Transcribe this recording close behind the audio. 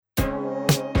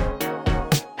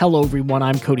Hello everyone,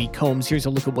 I'm Cody Combs. Here's a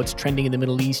look at what's trending in the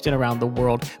Middle East and around the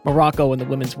world. Morocco and the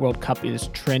Women's World Cup is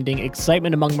trending.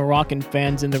 Excitement among Moroccan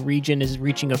fans in the region is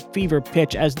reaching a fever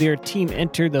pitch as their team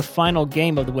enter the final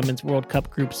game of the Women's World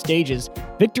Cup group stages.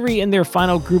 Victory in their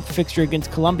final group fixture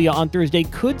against Colombia on Thursday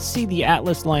could see the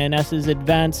Atlas Lionesses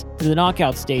advance to the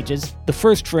knockout stages, the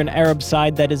first for an Arab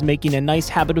side that is making a nice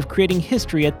habit of creating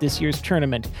history at this year's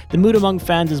tournament. The mood among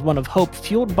fans is one of hope,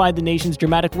 fueled by the nation's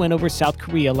dramatic win over South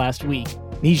Korea last week.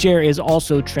 Niger is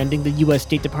also trending, the U.S.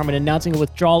 State Department announcing a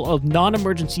withdrawal of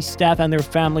non-emergency staff and their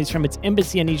families from its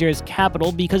embassy in Niger's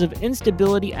capital because of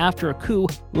instability after a coup.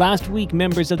 Last week,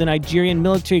 members of the Nigerian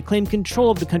military claimed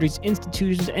control of the country's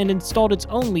institutions and installed its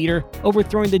own leader,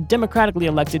 overthrowing the democratically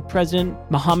elected President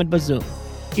Mohamed Bazoum.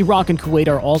 Iraq and Kuwait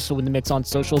are also in the mix on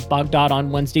social. Baghdad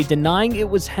on Wednesday denying it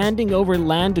was handing over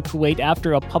land to Kuwait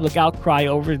after a public outcry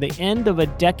over the end of a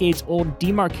decades-old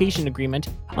demarcation agreement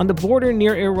on the border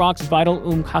near Iraq's vital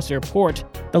Qasr port.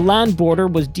 The land border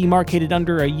was demarcated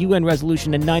under a UN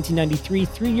resolution in 1993,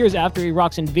 3 years after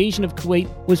Iraq's invasion of Kuwait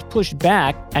was pushed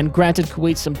back and granted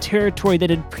Kuwait some territory that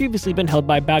had previously been held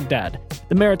by Baghdad.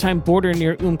 The maritime border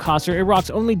near Qasr, Iraq's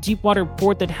only deepwater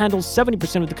port that handles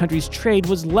 70% of the country's trade,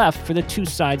 was left for the two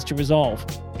sides to resolve.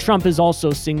 Trump is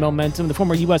also seeing momentum. The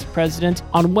former U.S. president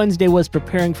on Wednesday was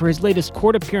preparing for his latest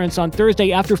court appearance on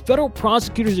Thursday after federal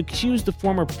prosecutors accused the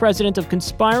former president of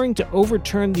conspiring to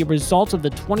overturn the results of the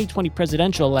 2020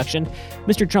 presidential election.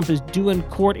 Mr. Trump is due in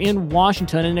court in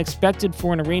Washington and expected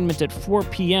for an arraignment at 4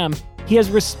 p.m. He has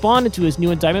responded to his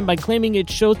new indictment by claiming it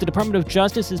shows the Department of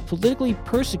Justice is politically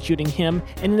persecuting him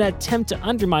in an attempt to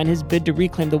undermine his bid to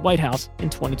reclaim the White House in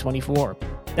 2024.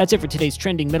 That's it for today's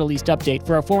trending Middle East update.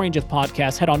 For our full range of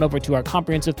podcasts, head on over to our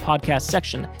comprehensive podcast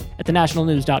section at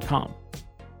thenationalnews.com.